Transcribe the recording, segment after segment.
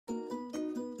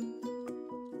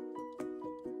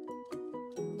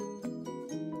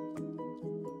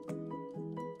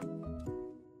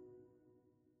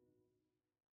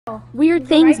Weird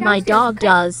things my dog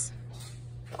does.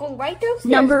 Going right downstairs.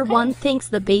 Number 1 thinks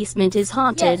the basement is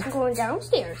haunted. Yes, I'm going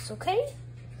downstairs, okay?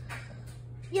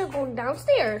 You're going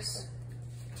downstairs.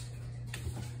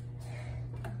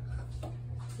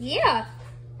 Yeah.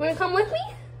 Wanna come with me?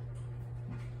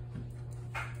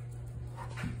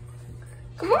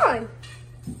 Come on.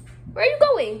 Where are you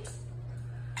going?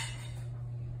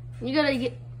 You gotta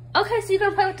get... Okay, so you're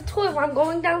gonna play with the toy while I'm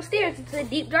going downstairs into the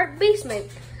deep, dark basement.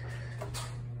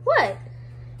 What?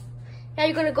 Yeah,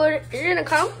 you're gonna you're gonna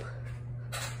come?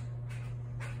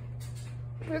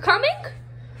 You're coming?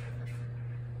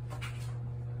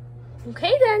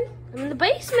 Okay then, I'm in the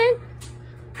basement.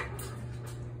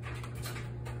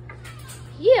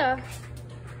 Yeah.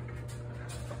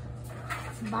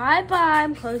 Bye-bye,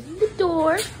 I'm closing the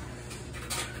door.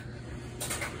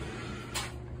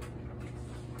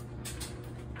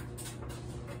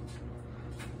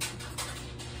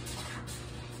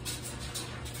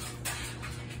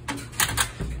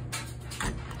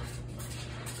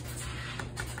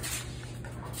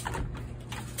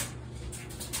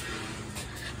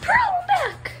 Pearl, I'm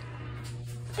back!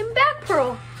 I'm back,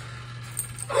 Pearl.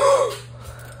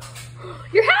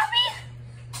 You're happy?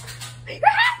 You're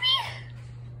happy?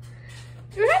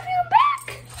 You're happy I'm back?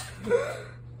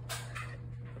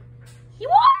 You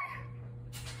are?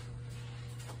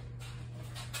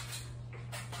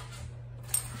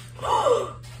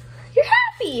 You're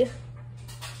happy?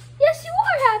 Yes, you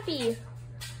are happy.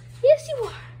 Yes, you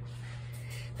are.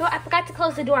 No, I forgot to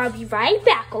close the door. I'll be right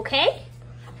back, okay?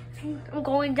 I'm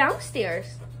going downstairs.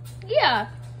 Yeah.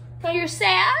 Now you're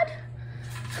sad?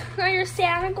 Now you're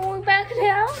sad I'm going back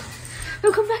down?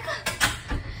 No, come back up.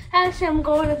 Actually, I'm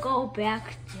going to go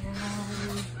back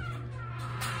down.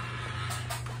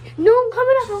 No, I'm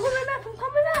coming up. I'm coming up. I'm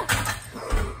coming up.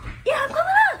 Yeah, I'm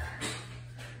coming up.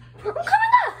 I'm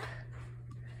coming up.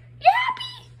 You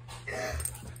happy?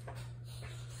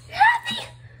 You happy?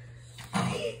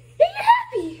 Yeah, you're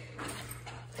happy.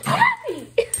 You're happy.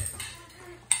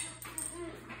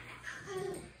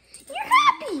 You're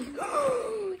happy.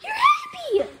 You're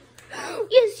happy.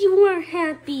 Yes, you are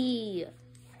happy.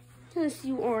 Yes,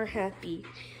 you are happy.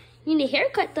 You need a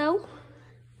haircut, though.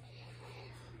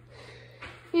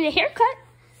 You need a haircut?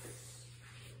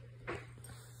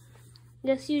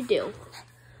 Yes, you do.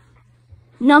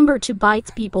 Number 2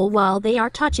 bites people while they are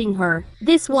touching her.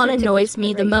 This one annoys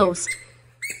me the most.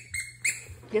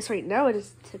 Yes, right now it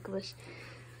is ticklish.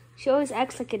 She always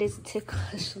acts like it isn't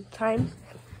ticklish sometimes.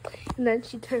 And then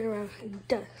she turns around and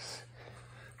does.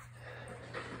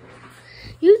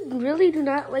 You really do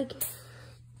not like...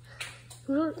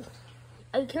 Really?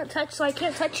 I can't touch, so I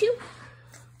can't touch you?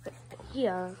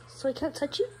 Yeah, so I can't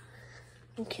touch you?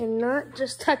 I cannot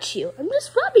just touch you. I'm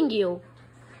just rubbing you.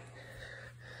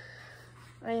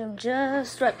 I am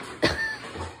just rubbing.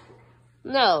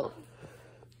 No.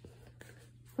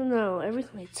 No,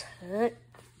 everything I touch.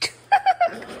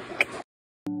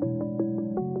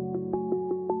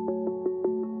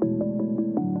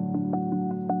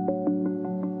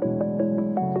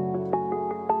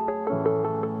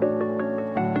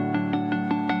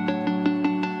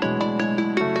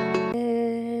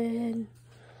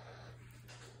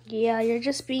 Yeah, you're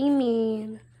just being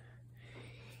mean.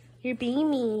 You're being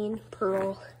mean,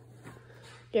 Pearl.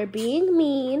 You're being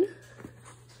mean.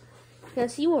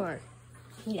 Yes, you are.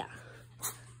 Yeah.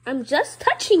 I'm just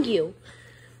touching you.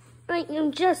 I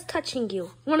am just touching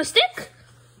you. Want a stick?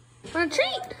 Want a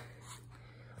treat?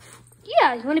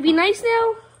 Yeah, you want to be nice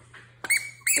now?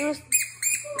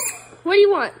 What do you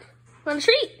want? Want a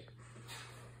treat?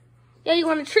 Yeah, you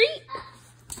want a treat?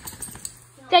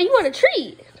 Yeah, you want a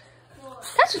treat?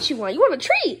 That's what you want. You want a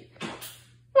treat?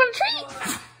 Want a treat?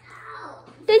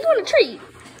 Yeah, you want a treat?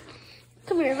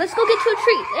 Come here. Let's go get you a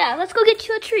treat. Yeah, let's go get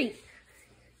you a treat.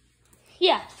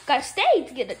 Yeah, gotta stay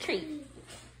to get a treat.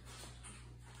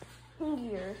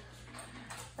 Here.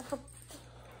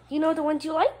 You know the ones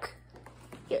you like?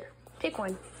 Here, pick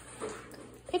one.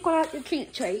 Pick one out your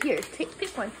treat tray. Here,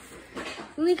 pick one. You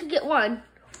only can get one.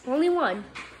 Only one.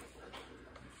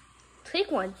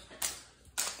 Take one.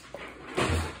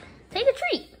 Take a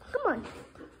treat. Come on.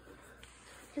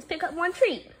 Just pick up one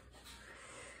treat.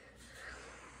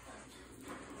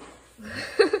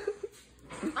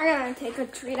 I gotta take a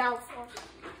treat out for.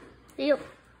 Yep.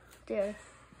 There.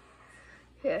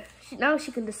 Here. Now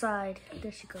she can decide.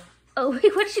 There she goes. Oh,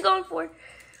 wait, what is she going for?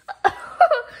 A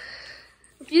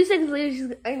few seconds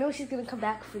later, I know she's gonna come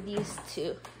back for these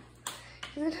two.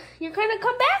 You're gonna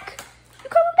come back?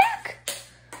 You're coming back?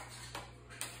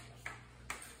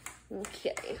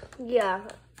 Okay. Yeah.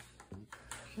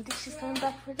 I think she's coming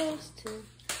back for those two.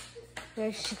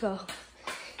 There she goes.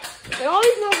 I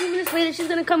always know a few minutes later she's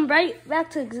gonna come right back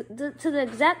to the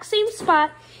exact same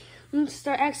spot and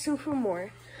start asking for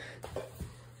more.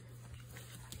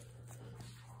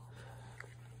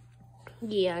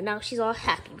 Yeah, now she's all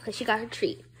happy because she got her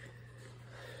treat.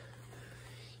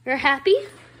 You're happy?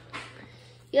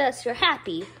 Yes, you're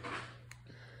happy.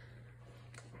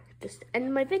 This is the end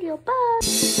of my video. Bye.